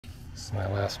This is my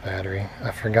last battery. I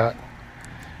forgot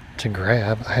to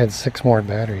grab. I had 6 more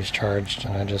batteries charged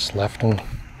and I just left them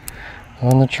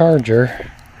on the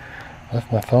charger.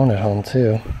 Left my phone at home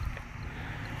too.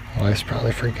 My wife's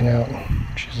probably freaking out.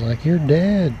 She's like, "You're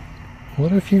dead.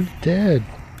 What if you're dead?"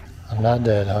 I'm not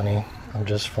dead, honey. I'm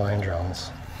just flying drones.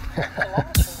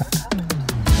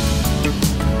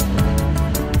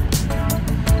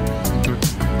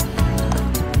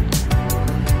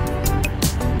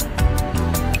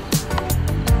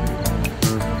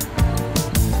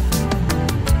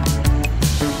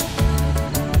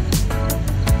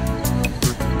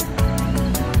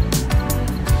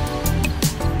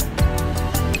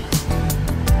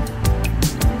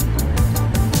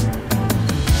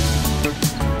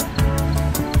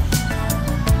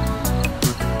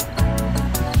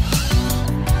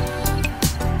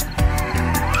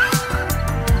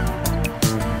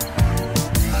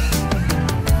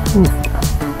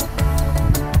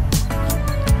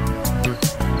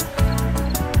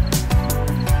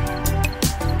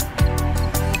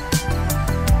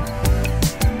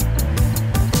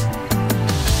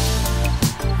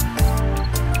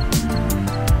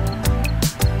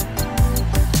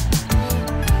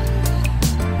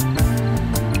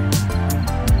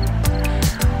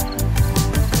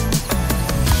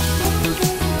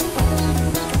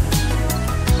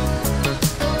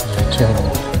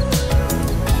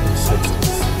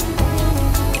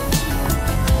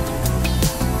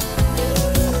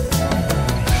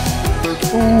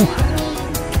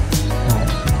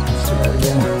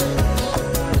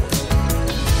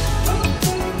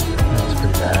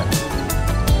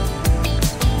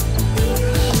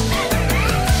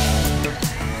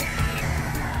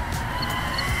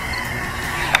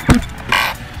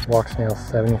 Walksnail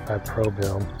 75 Pro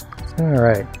build. It's doing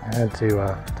alright. I had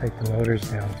to take the motors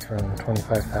down from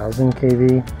 25,000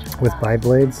 kV with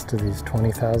bi-blades to these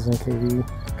 20,000 kV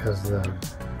because the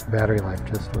battery life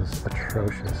just was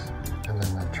atrocious. And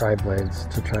then the tri-blades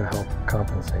to try to help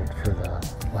compensate for the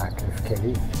lack of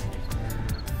kV.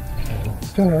 And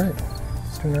it's doing alright.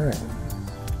 It's doing alright.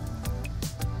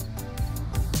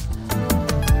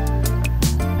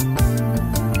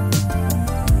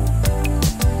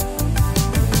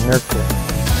 Nurking.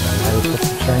 I put the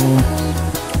train.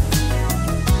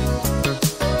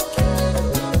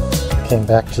 Came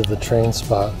back to the train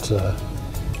spot to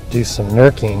do some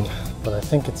nurking, but I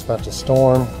think it's about to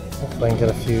storm. Hopefully I can get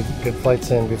a few good flights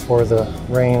in before the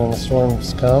rain and the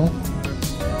storms come.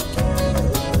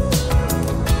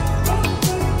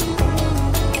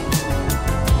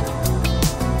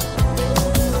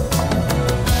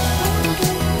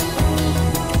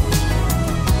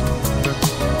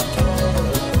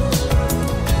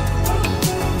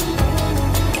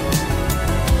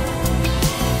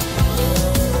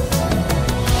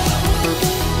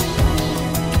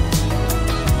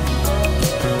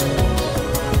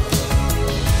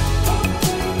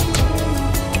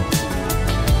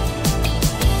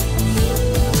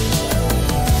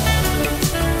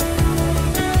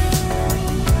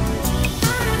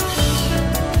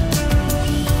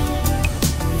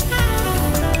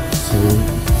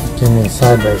 Give me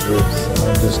side-by groups, and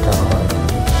I just kind of like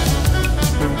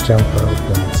jump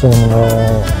rope and cinnamon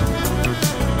roll,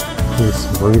 do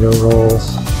some burrito rolls.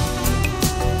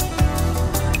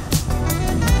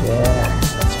 Yeah,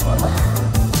 that's fun.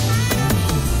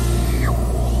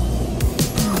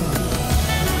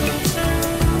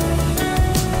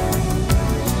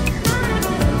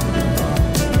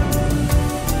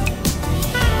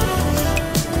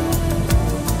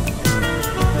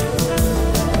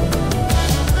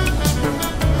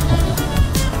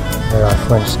 I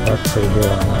flinched up pretty good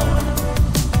on that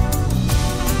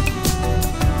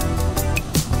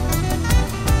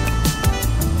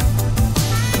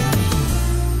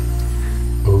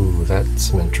one. Ooh, that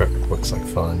cement truck looks like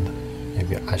fun.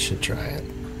 Maybe I should try it.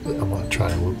 I want to try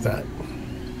and loop that.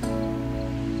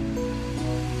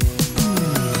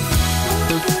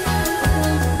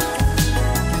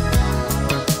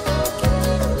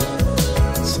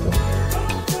 So,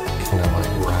 kind of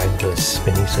like ride the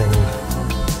spinny thing.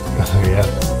 Oh yeah.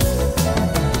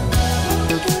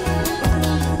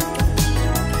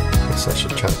 Guess I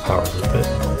should try to power loop it.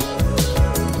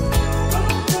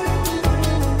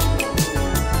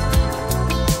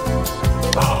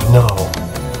 Oh no.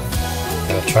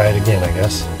 Gotta try it again, I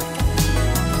guess.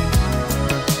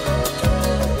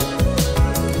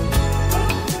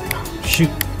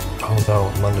 Shoot. Oh no,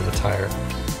 I'm under the tire.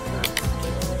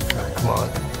 Right, come on.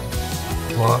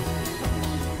 Come on.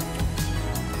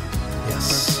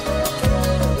 Yes.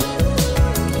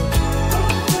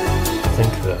 I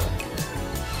think the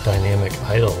dynamic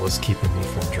idle was keeping me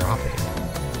from dropping.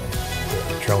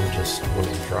 drone just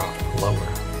wouldn't drop lower.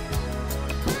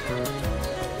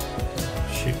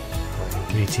 Shoot, my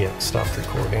VTX stopped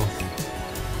recording.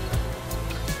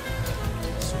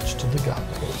 Switch to the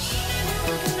goggles.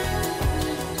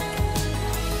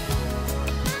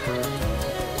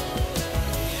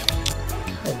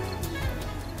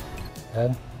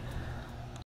 Ed?